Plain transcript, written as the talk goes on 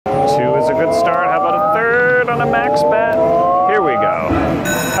max bet. Here we go.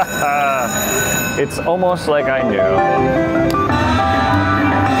 It's almost like I knew.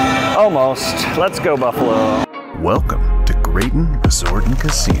 Almost. Let's go, Buffalo. Welcome to Graton Resort and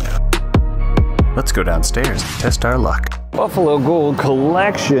Casino. Let's go downstairs and test our luck. Buffalo Gold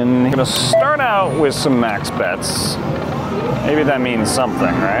Collection. I'm gonna start out with some max bets. Maybe that means something,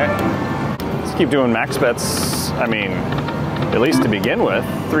 right? Let's keep doing max bets. I mean, at least to begin with.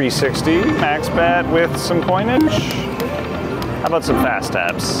 360 max bet with some coinage. How about some fast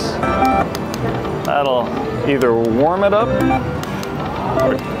taps? That'll either warm it up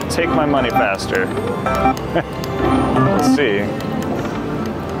or take my money faster. Let's see.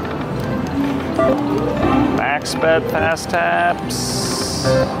 Max bet, fast taps.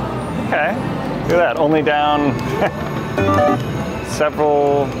 Okay, look at that. Only down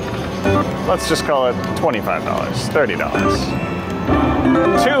several, let's just call it $25, $30.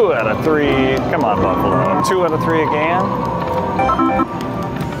 2 out of 3. Come on, Buffalo. 2 out of 3 again.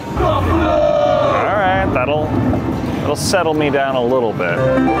 All right, that'll settle me down a little bit.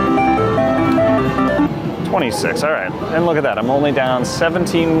 26, all right. And look at that, I'm only down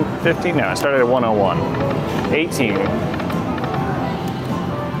 17.50. No, I started at 101. 18.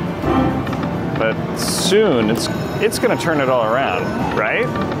 But soon, it's gonna turn it all around, right?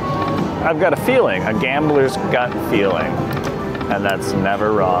 I've got a feeling, a gambler's gut feeling. And that's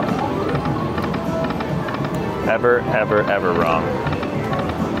never wrong. Ever, ever, ever wrong.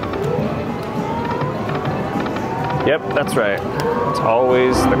 Yep, that's right. It's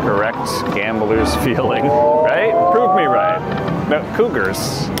always the correct gambler's feeling, right? Prove me right. No,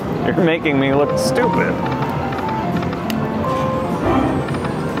 Cougars, you're making me look stupid.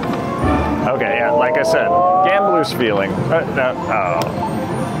 Okay, yeah, like I said, gambler's feeling. Oh.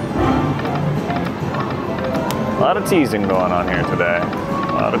 A lot of teasing going on here today.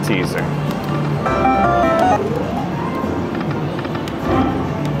 A lot of teasing.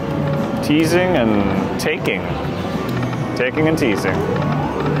 Teasing and taking. Taking and teasing.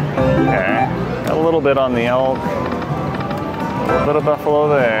 Okay. Got a little bit on the elk. A little bit of buffalo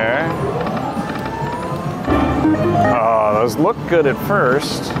there. Oh, those look good at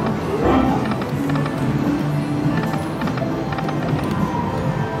first.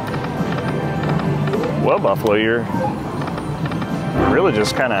 Well, Buffalo, you're really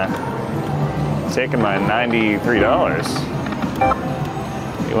just kind of taking my $93.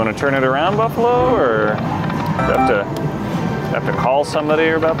 You want to turn it around, Buffalo, or do I have to call somebody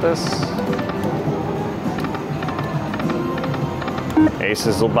about this?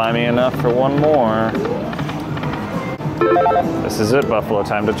 Aces will buy me enough for one more. This is it, Buffalo.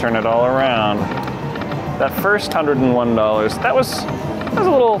 Time to turn it all around. That first $101, that was a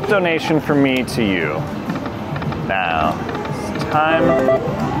little donation from me to you. Now, it's time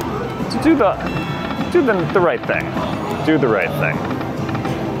to do the right thing. Do the right thing.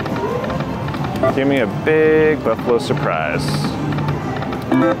 Give me a big Buffalo surprise.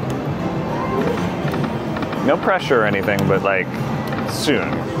 No pressure or anything, but like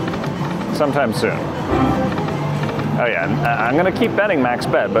soon. Sometime soon. Oh yeah, I'm gonna keep betting max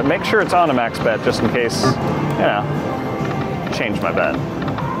bet, but make sure it's on a max bet just in case, you know, change my bet.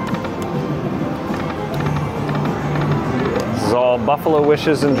 This is all Buffalo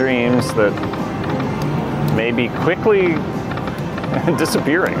wishes and dreams that may be quickly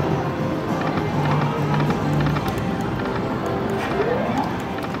disappearing.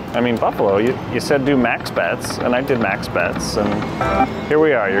 I mean, Buffalo, you said do max bets, and I did max bets, and here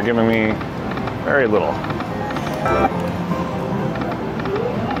we are. You're giving me very little.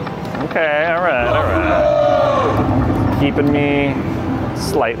 Okay, all right. Keeping me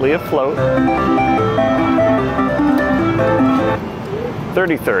slightly afloat.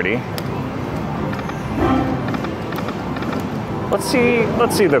 30-30. Let's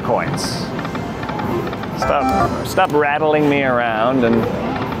see the coins. Stop rattling me around and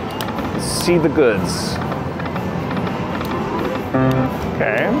see the goods.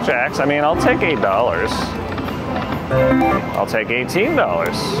 Okay, jacks. I mean, I'll take $8. I'll take $18.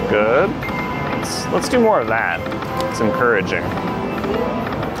 Good. Let's do more of that. It's encouraging.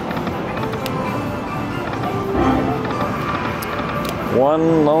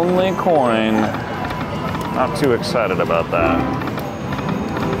 One lonely coin. Not too excited about that.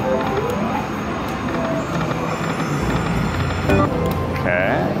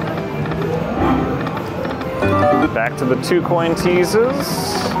 Okay. Back to the 2-coin teases.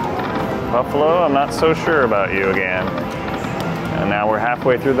 Buffalo, I'm not so sure about you again. And now we're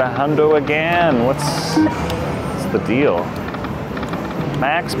halfway through the hundo again. What's the deal?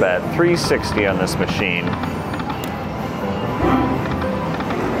 Max bet, 360 on this machine.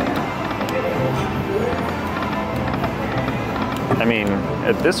 I mean,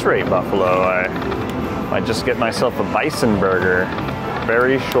 at this rate, Buffalo, I might just get myself a bison burger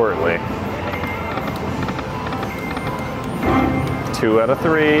very shortly. 2 out of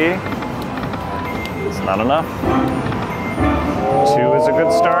 3. It's not enough. 2 is a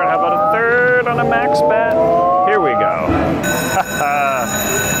good start. How about a third on a max bet? Here we go.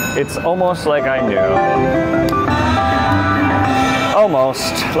 It's almost like I knew.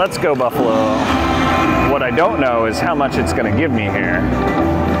 Almost. Let's go, Buffalo. What I don't know is how much it's going to give me here.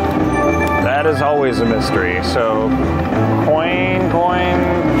 That is always a mystery. So, coin,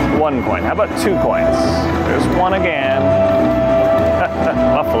 1 coin. How about 2 coins? There's 1 again.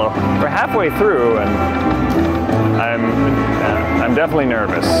 Buffalo. We're halfway through, and I'm definitely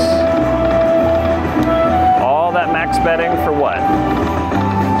nervous. All that max betting for what?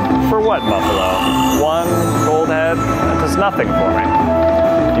 For what, Buffalo? 1 gold head? That does nothing for me.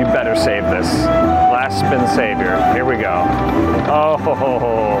 You better save this. Last spin savior. Here we go. Oh,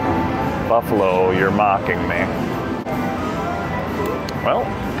 Buffalo, you're mocking me. Well,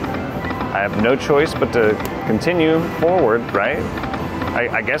 I have no choice but to continue forward, right?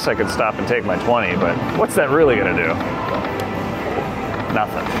 I guess I could stop and take my 20, but what's that really gonna do?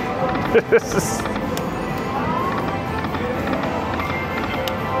 Nothing. This is...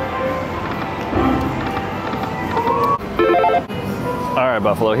 All right,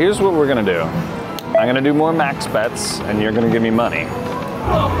 Buffalo, here's what we're gonna do. I'm gonna do more max bets, and you're gonna give me money.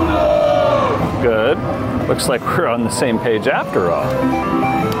 Good. Looks like we're on the same page after all.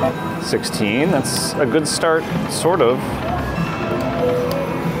 16, that's a good start, sort of.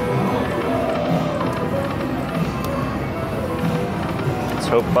 Let's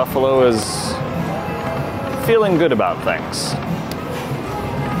hope Buffalo is feeling good about things.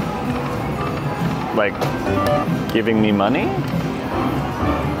 Like giving me money?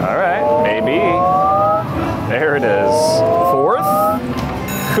 All right, maybe. There it is. 4th?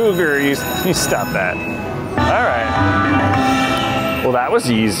 Cougar, you stop that. All right. Well, that was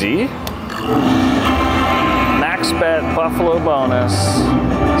easy. Max bet, Buffalo bonus.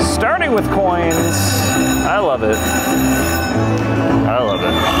 Starting with coins. I love it. I love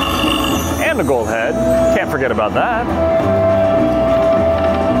it. And a gold head. Can't forget about that.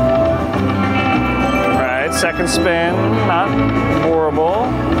 All right, second spin. Not horrible.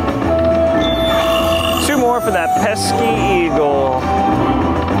 2 more for that pesky eagle.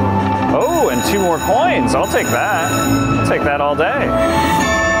 Oh, and 2 more coins. I'll take that. I'll take that all day.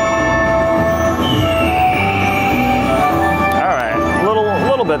 All right, a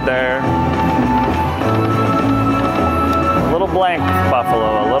little bit there. A little blank,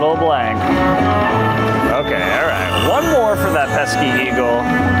 Buffalo, a little blank. Okay, all right. 1 more for that pesky eagle.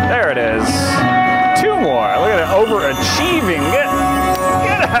 There it is. 2 more. Look at it, overachieving. Get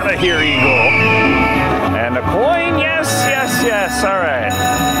out of here, eagle. And a coin, yes, yes, yes. All right.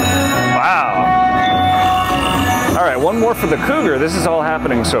 Wow. All right, 1 more for the cougar. This is all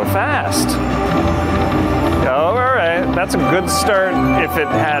happening so fast. Oh, all right. That's a good start if it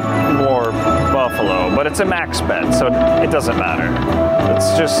had more Buffalo, but it's a max bet, so it doesn't matter.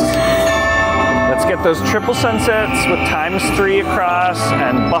 Let's get those triple sunsets with ×3 across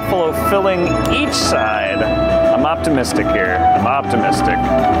and Buffalo filling each side. I'm optimistic here. I'm optimistic.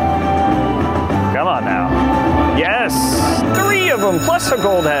 Come on now. Yes, 3 of them plus a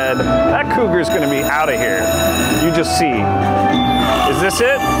gold head. That cougar's gonna be out of here. You just see. Is this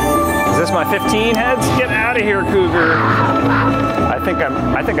it? Is this my 15 heads? Get out of here, cougar. I think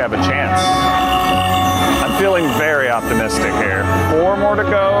I have a chance. I'm feeling very optimistic here. 4 more to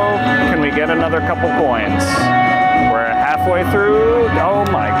go. Can we get another couple coins? We're halfway through. Oh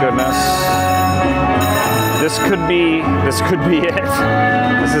my goodness. This could be it.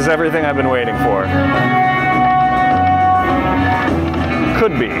 This is everything I've been waiting for.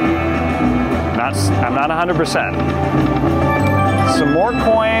 Could be. I'm not 100%. Some more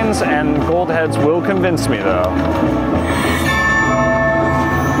coins and gold heads will convince me though.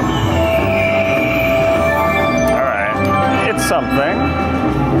 All right, it's something.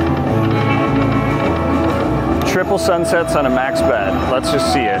 Triple sunsets on a max bet. Let's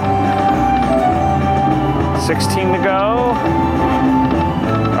just see it. 16 to go.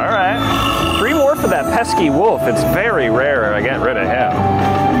 All right. 3 more for that pesky wolf. It's very rare I get rid of him.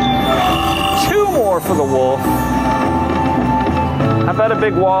 2 more for the wolf. How about a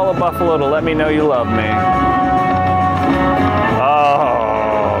big wall of Buffalo to let me know you love me?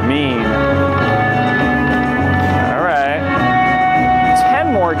 Oh, mean. All right.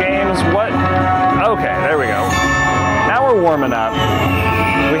 10 more games. What? Okay, there we go. Now we're warming up.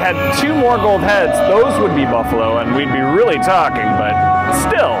 We had 2 more gold heads. Those would be Buffalo, and we'd be really talking, but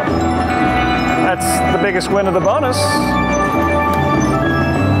still. That's the biggest win of the bonus.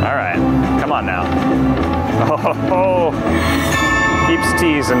 Come on now. Oh, keeps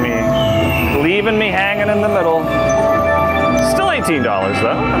teasing me. Leaving me hanging in the middle. Still $18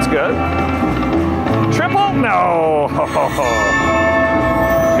 though, that's good. Triple? No.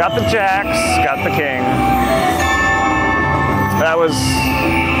 Got the jacks, got the king. That was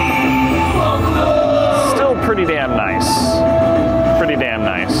still pretty damn nice. Pretty damn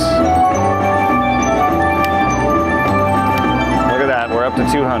nice. Look at that, we're up to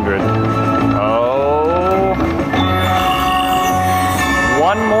 200. Oh.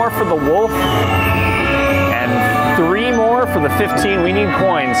 One more for the wolf. And 3 more for the 15. We need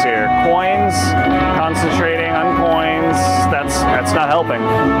coins here. Coins, concentrating on coins. That's not helping.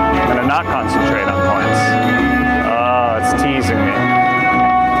 I'm gonna not concentrate on coins. Oh, it's teasing me.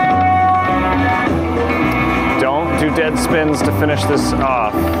 Don't do dead spins to finish this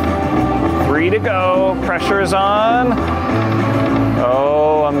off. 3 to go, pressure is on.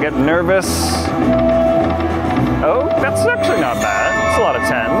 Oh, I'm getting nervous. Oh, that's actually not bad. It's a lot of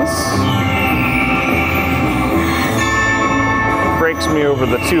 10s. Breaks me over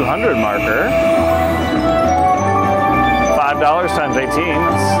the 200 marker. $5 times 18,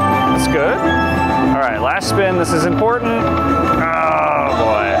 that's good. All right, last spin, this is important. Oh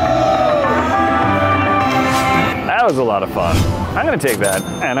boy. That was a lot of fun. I'm gonna take that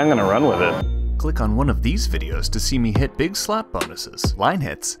and I'm gonna run with it. Click on one of these videos to see me hit big slot bonuses, line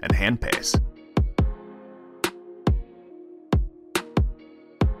hits, and hand pays.